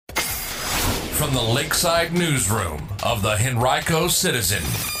from the Lakeside Newsroom of the Henrico Citizen,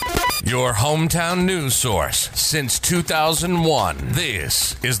 your hometown news source since 2001.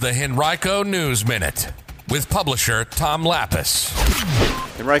 This is the Henrico News Minute with publisher Tom Lapis.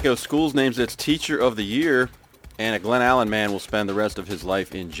 Henrico Schools names its Teacher of the Year, and a Glen Allen man will spend the rest of his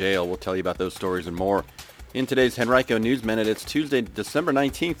life in jail. We'll tell you about those stories and more in today's Henrico News Minute. It's Tuesday, December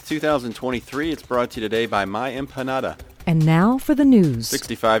 19th, 2023. It's brought to you today by My Empanada. And now for the news.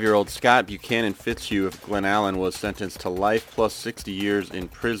 65-year-old Scott Buchanan Fitzhugh of Glen Allen was sentenced to life plus 60 years in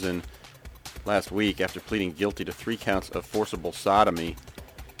prison last week after pleading guilty to 3 counts of forcible sodomy.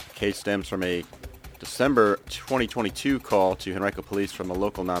 The case stems from a December 2022 call to Henrico Police from a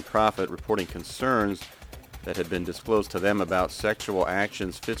local nonprofit reporting concerns that had been disclosed to them about sexual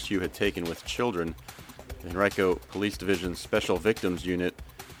actions Fitzhugh had taken with children. The Henrico Police Division's Special Victims Unit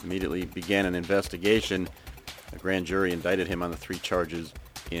immediately began an investigation. A grand jury indicted him on the 3 charges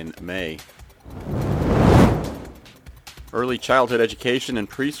in May. Early childhood education and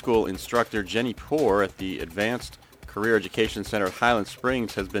preschool instructor Jenny Poor at the Advanced Career Education Center at Highland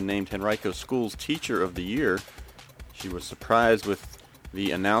Springs has been named Henrico Schools Teacher of the Year. She was surprised with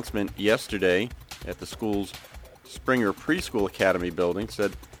the announcement yesterday at the school's Springer Preschool Academy building.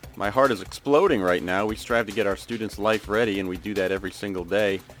 Said, "My heart is exploding right now. We strive to get our students life ready, and we do that every single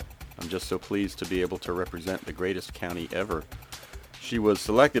day. I'm just so pleased to be able to represent the greatest county ever." She was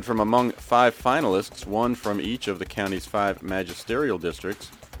selected from among 5 finalists, one from each of the county's 5 magisterial districts,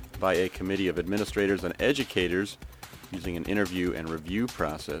 by a committee of administrators and educators using an interview and review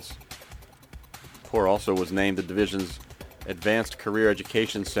process. Poor also was named the division's Advanced Career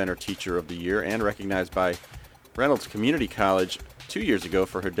Education Center Teacher of the Year and recognized by Reynolds Community College 2 years ago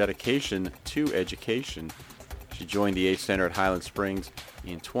for her dedication to education. She joined the ACE Center at Highland Springs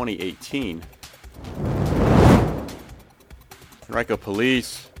in 2018. Henrico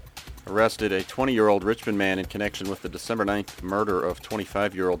Police arrested a 20-year-old Richmond man in connection with the December 9th murder of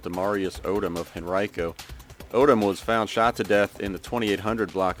 25-year-old Demarius Odom of Henrico. Odom was found shot to death in the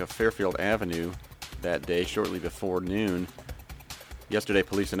 2800 block of Fairfield Avenue that day, shortly before noon. Yesterday,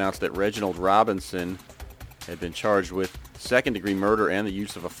 police announced that Reginald Robinson had been charged with second-degree murder and the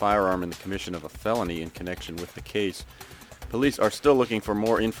use of a firearm in the commission of a felony in connection with the case. Police are still looking for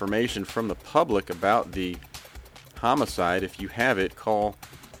more information from the public about the homicide. If you have it, call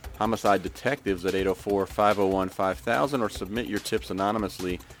homicide detectives at 804-501-5000 or submit your tips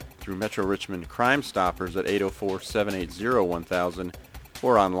anonymously through Metro Richmond Crime Stoppers at 804-780-1000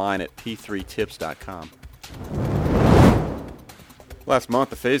 or online at p3tips.com. Last month,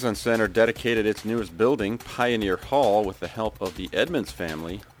 the Faison Center dedicated its newest building, Pioneer Hall, with the help of the Edmonds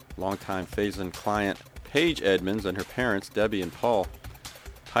family, longtime Faison client Paige Edmonds and her parents, Debbie and Paul.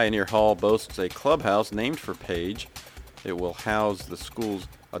 Pioneer Hall boasts a clubhouse named for Paige. It will house the school's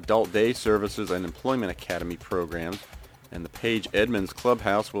adult day services and employment academy programs, and the Paige Edmonds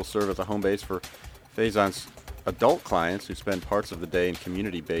Clubhouse will serve as a home base for Faison's adult clients who spend parts of the day in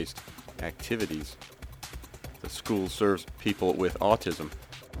community-based activities. The school serves people with autism.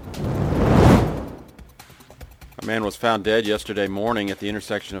 A man was found dead yesterday morning at the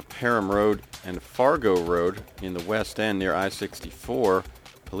intersection of Parham Road and Fargo Road in the West End near I-64.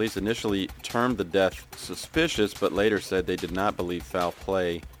 Police initially termed the death suspicious, but later said they did not believe foul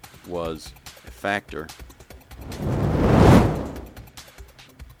play was a factor.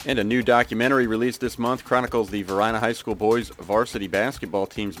 And a new documentary released this month chronicles the Varina High School boys varsity basketball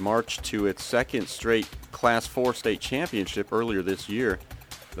team's march to its second straight Class 4 state championship earlier this year.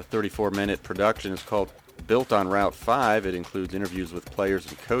 The 34-minute production is called Built on Route 5. It includes interviews with players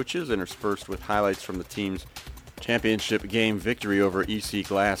and coaches, interspersed with highlights from the team's championship game victory over EC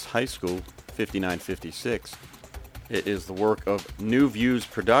Glass High School, 59-56. It is the work of New Views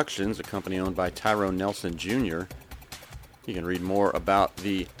Productions, a company owned by Tyrone Nelson Jr. You can read more about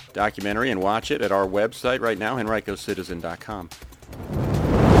the documentary and watch it at our website right now, henricocitizen.com.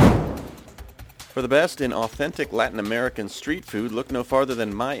 For the best in authentic Latin American street food, look no farther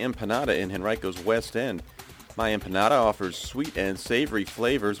than My Empanada in Henrico's West End. My Empanada offers sweet and savory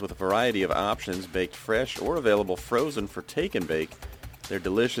flavors with a variety of options, baked fresh or available frozen for take and bake. Their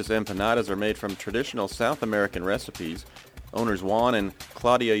delicious empanadas are made from traditional South American recipes. Owners Juan and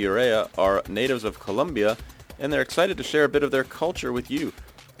Claudia Urea are natives of Colombia, and they're excited to share a bit of their culture with you.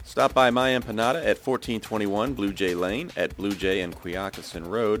 Stop by My Empanada at 1421 Blue Jay Lane at Blue Jay and Quioccasin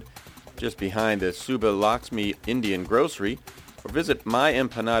Road, just behind the Suba Lakshmi Indian Grocery, or visit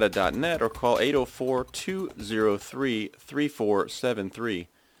myempanada.net or call 804-203-3473.